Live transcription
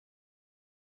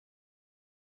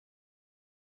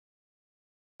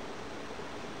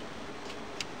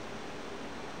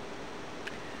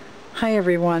Hi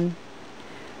everyone.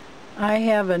 I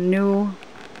have a new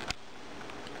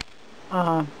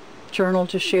journal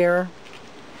to share.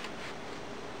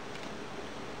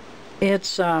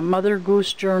 It's Mother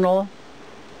Goose Journal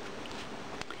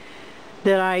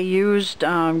that I used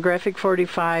Graphic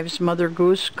 45's Mother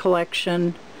Goose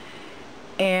collection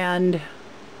and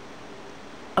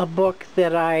a book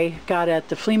that I got at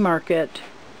the flea market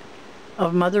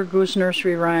of Mother Goose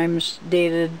nursery rhymes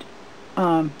dated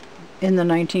in the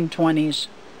 1920s.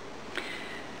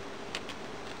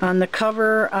 On the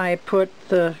cover I put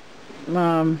the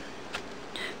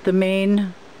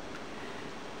main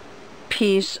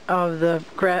piece of the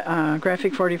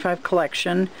Graphic 45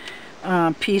 collection,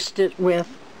 pieced it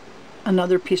with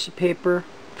another piece of paper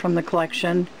from the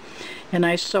collection, and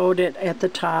I sewed it at the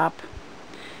top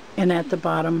and at the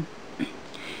bottom,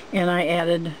 and I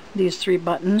added these 3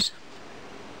 buttons.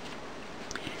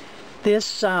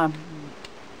 This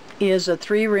is a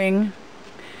 3-ring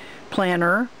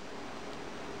planner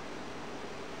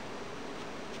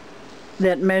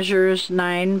that measures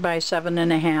 9 by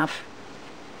 7.5.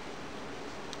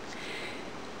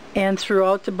 And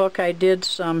throughout the book I did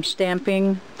some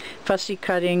stamping, fussy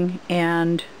cutting,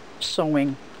 and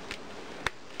sewing.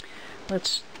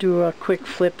 Let's do a quick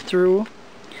flip through.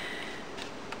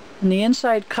 In the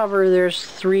inside cover there's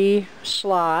 3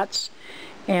 slots,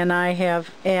 and I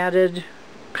have added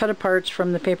cut-aparts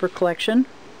from the paper collection.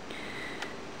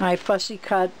 I fussy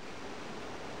cut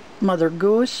Mother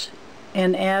Goose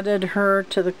and added her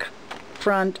to the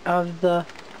front of the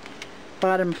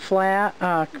bottom flat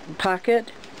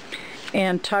pocket,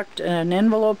 and tucked an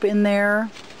envelope in there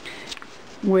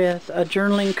with a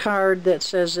journaling card that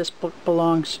says this book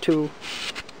belongs to.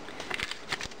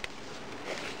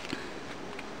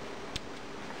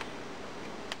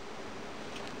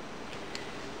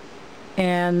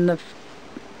 And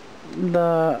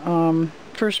the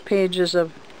first page is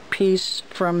a piece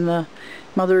from the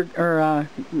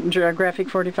Graphic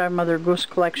 45 Mother Goose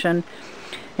collection,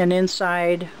 and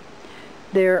inside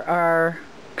there are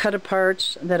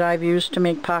cut-aparts that I've used to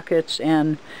make pockets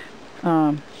and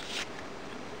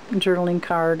journaling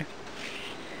card.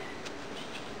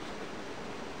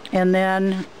 And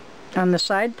then on the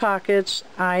side pockets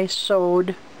I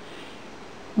sewed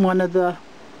one of the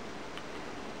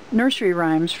nursery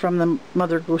rhymes from the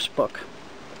Mother Goose book.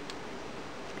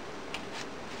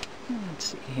 Let's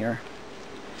see here.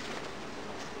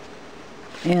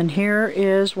 And here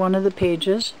is one of the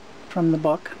pages from the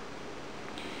book.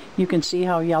 You can see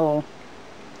how yellow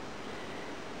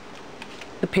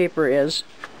the paper is.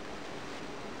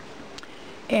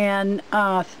 And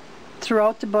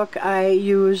throughout the book I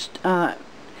used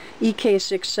EK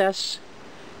Success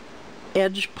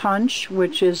Edge Punch,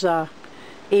 which is a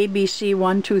ABC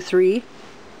 1, 2, 3.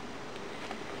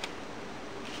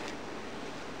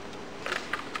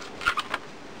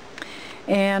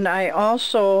 And I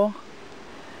also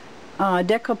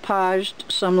decoupaged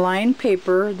some lined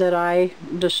paper that I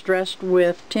distressed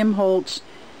with Tim Holtz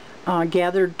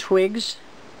Gathered Twigs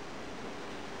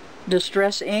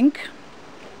distress ink,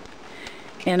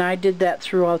 and I did that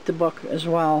throughout the book as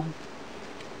well.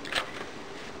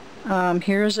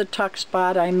 Here's a tuck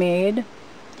spot I made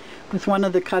with one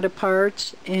of the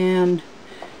cut-aparts and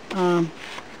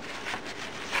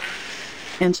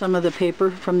some of the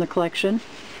paper from the collection.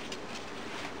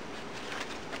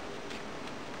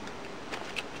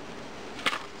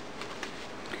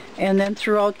 And then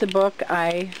throughout the book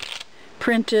I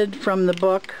printed from the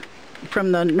book,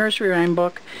 from the nursery rhyme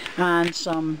book, on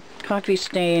some coffee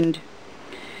stained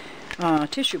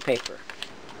tissue paper.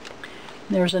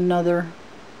 There's another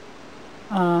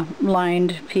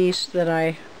lined piece that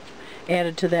I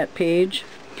added to that page.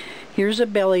 Here's a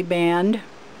belly band,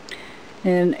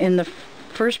 and in the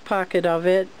first pocket of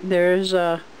it there's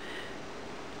a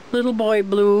Little Boy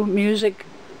Blue music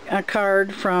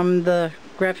card from the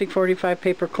Graphic 45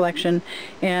 paper collection,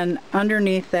 and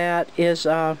underneath that is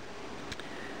a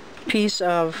piece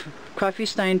of coffee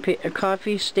stained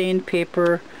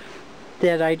paper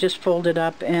that I just folded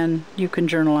up, and you can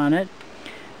journal on it.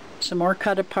 Some more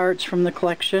cut-aparts from the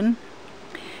collection,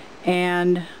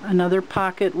 and another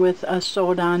pocket with a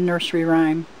sewed-on nursery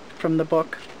rhyme from the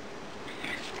book.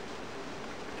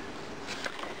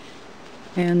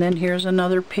 And then here's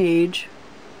another page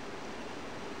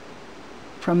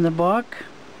from the book,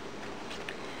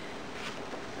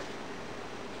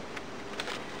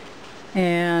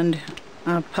 and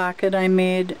a pocket I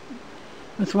made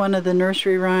with one of the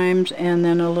nursery rhymes, and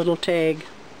then a little tag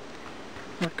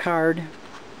or card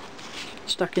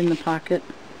stuck in the pocket.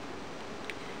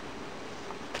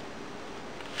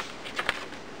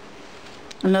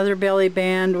 another belly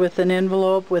band with an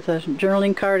envelope with a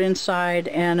journaling card inside,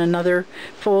 and another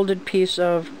folded piece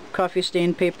of coffee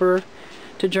stain paper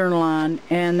to journal on.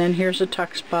 And then here's a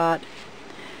tuck spot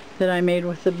that I made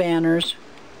with the banners.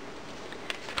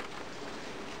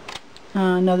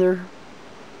 Another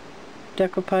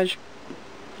decoupage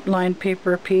lined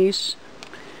paper piece,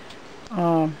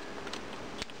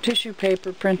 tissue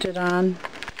paper printed on,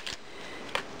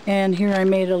 and here I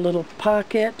made a little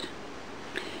pocket,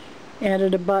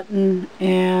 added a button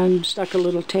and stuck a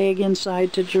little tag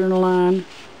inside to journal on.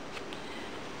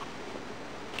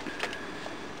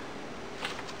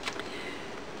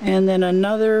 And then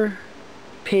another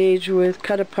page with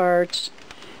cut aparts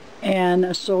and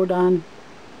a sewed on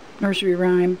nursery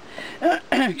rhyme.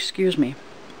 Excuse me.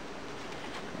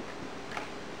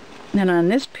 Then on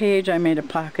this page I made a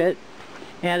pocket,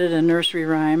 added a nursery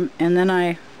rhyme, and then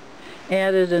I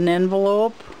added an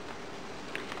envelope.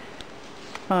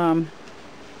 I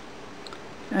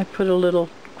put a little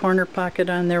corner pocket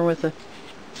on there with a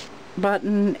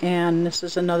button, and this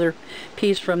is another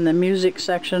piece from the music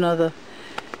section of the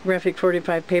graphic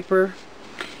 45 paper.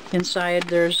 Inside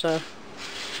there's a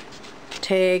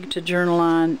tag to journal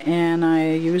on, and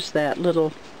I used that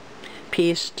little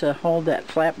piece to hold that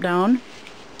flap down.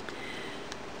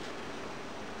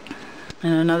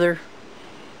 And another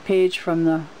page from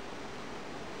the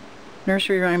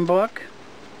nursery rhyme book,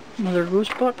 Mother Goose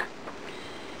Book.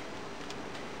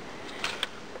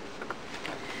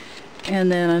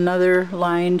 And then another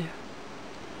lined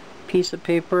piece of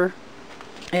paper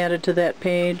added to that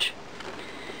page.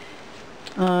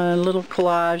 A little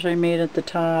collage I made at the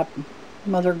top.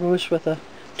 Mother Goose with a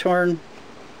torn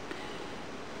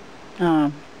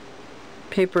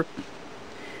paper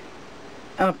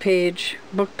page,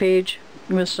 book page,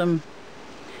 with some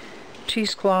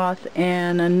cheesecloth,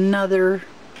 and another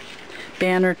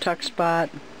banner tuck spot,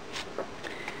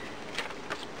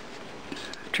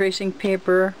 tracing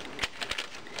paper,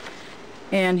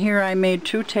 and here I made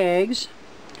two tags.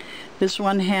 This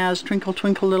one has Twinkle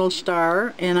Twinkle Little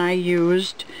Star, and I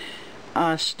used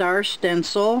a star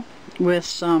stencil with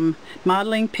some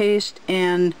modeling paste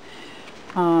and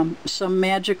some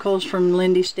magicals from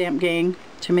Lindy Stamp Gang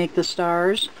to make the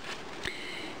stars.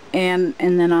 And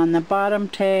then on the bottom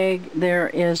tag there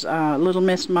is a Little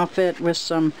Miss Muffet with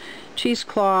some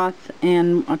cheesecloth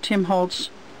and a Tim Holtz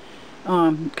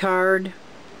card,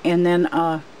 and then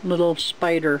a little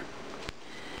spider.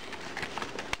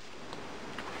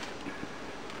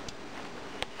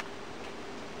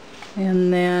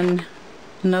 And then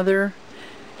another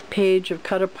page of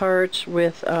cut aparts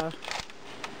with a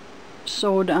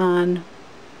sewed on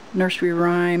nursery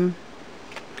rhyme.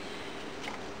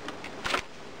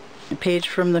 A page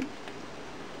from the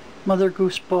Mother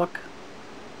Goose Book.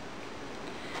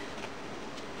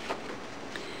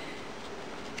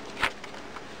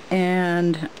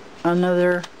 And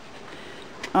another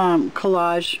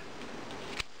collage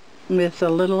with a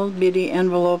little bitty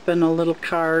envelope and a little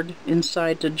card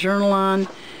inside to journal on,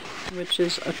 which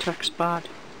is a tuck spot.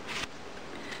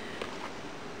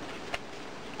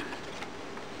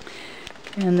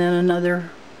 And then another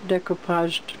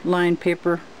decoupaged lined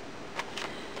paper,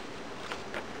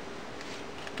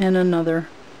 and another,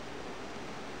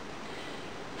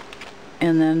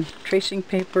 and then tracing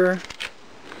paper,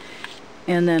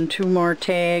 and then two more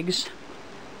tags.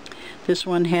 This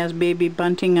one has baby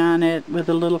bunting on it with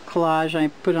a little collage I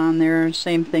put on there.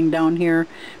 Same thing down here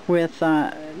with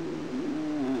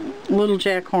little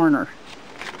Jack Horner.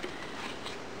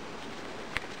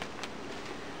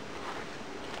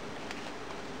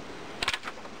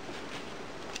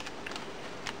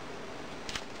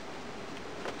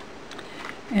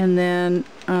 And then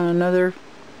another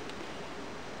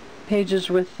pages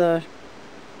with the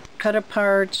cut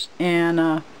aparts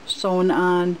and sewn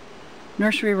on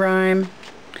nursery rhyme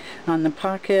on the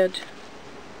pocket.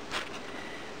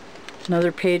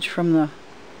 Another page from the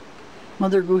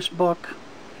Mother Goose Book.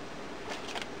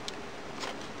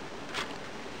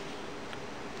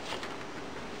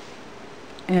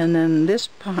 And then this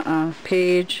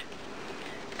page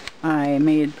I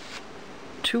made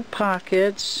two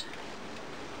pockets.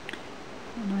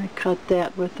 And I cut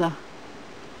that with an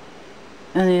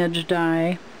edge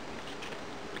die,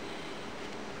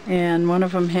 and one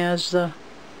of them has the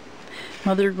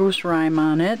Mother Goose rhyme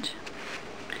on it,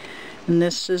 and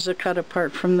this is a cut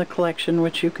apart from the collection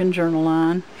which you can journal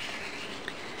on,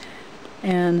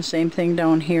 and the same thing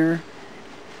down here.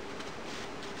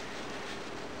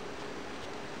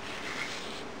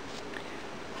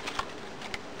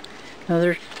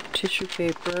 Another tissue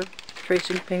paper,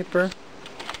 tracing paper.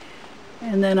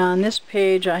 And then on this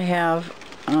page I have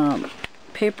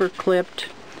paper clipped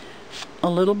a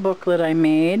little booklet I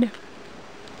made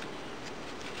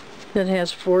that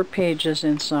has 4 pages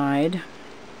inside.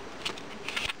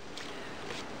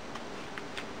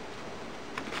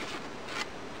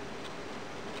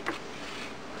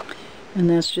 And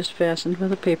that's just fastened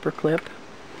with a paper clip.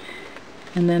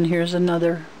 And then here's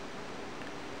another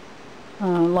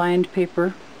lined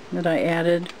paper that I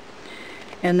added.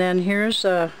 And then here's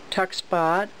a tuck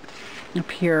spot up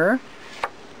here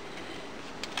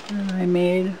that I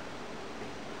made.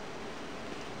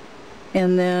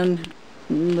 And then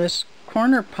this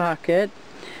corner pocket,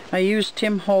 I used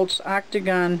Tim Holtz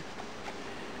octagon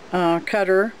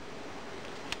cutter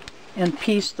and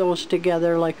pieced those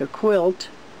together like a quilt.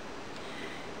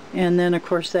 And then of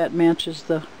course that matches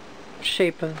the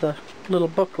shape of the little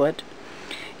booklet.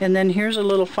 And then here's a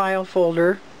little file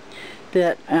folder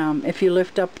that if you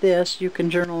lift up this, you can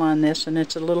journal on this, and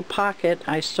it's a little pocket.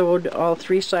 I sewed all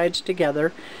 3 sides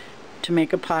together to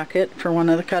make a pocket for one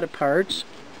of the cut-aparts.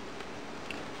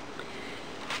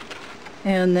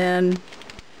 And then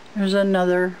there's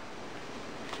another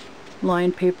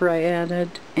lined paper I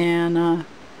added, and a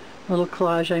little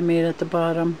collage I made at the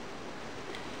bottom.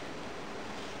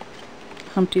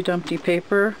 Humpty Dumpty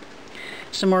paper,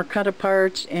 some more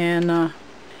cut-aparts, and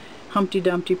Humpty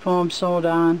Dumpty poem sewed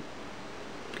on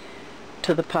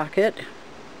to the pocket.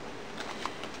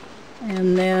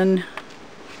 And then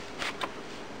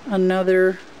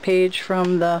another page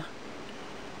from the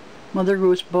Mother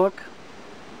Goose book.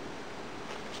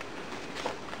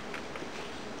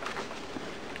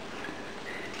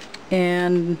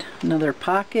 And another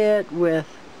pocket with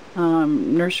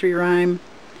nursery rhyme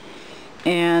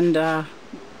and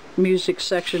music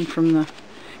section from the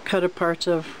cut-aparts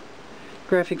of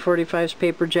Graphic 45's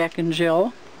paper Jack and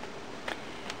Jill.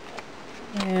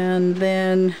 And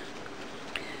then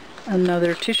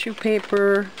another tissue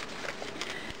paper,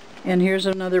 and here's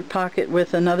another pocket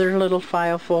with another little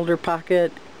file folder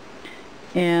pocket,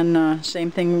 and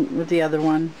same thing with the other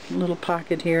one, a little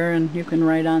pocket here, and you can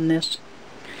write on this.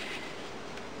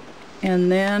 And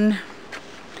then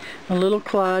a little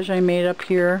collage I made up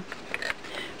here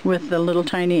with the little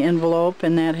tiny envelope,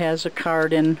 and that has a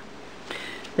card in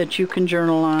that you can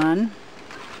journal on,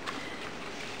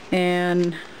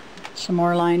 and some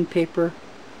more lined paper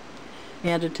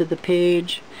added to the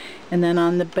page. And then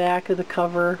on the back of the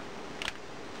cover,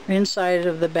 inside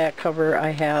of the back cover,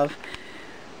 I have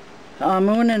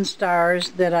moon and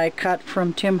stars that I cut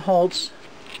from Tim Holtz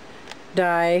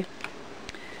die.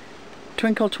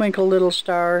 Twinkle Twinkle Little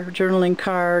Star journaling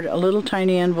card, a little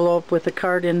tiny envelope with a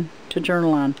card in to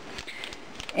journal on.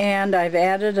 And I've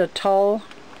added a Tulle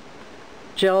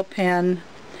gel pen.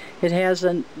 It has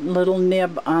a little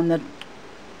nib on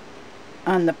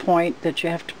the point that you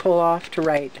have to pull off to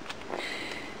write.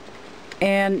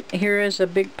 And here is a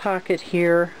big pocket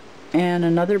here, and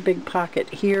another big pocket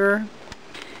here.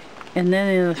 And then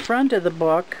in the front of the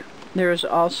book there's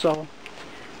also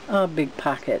a big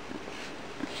pocket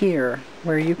here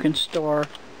where you can store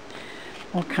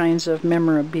all kinds of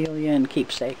memorabilia and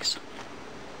keepsakes.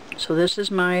 So this is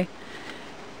my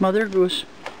Mother Goose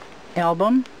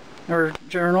album or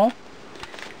journal.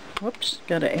 Whoops,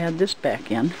 gotta add this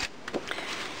back in.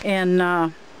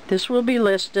 And this will be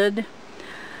listed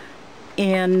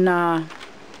in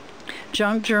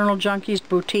Junk Journal Junkies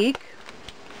Boutique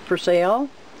for sale,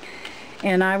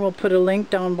 and I will put a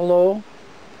link down below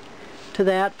to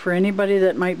that for anybody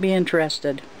that might be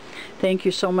interested. Thank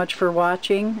you so much for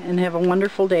watching, and have a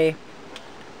wonderful day.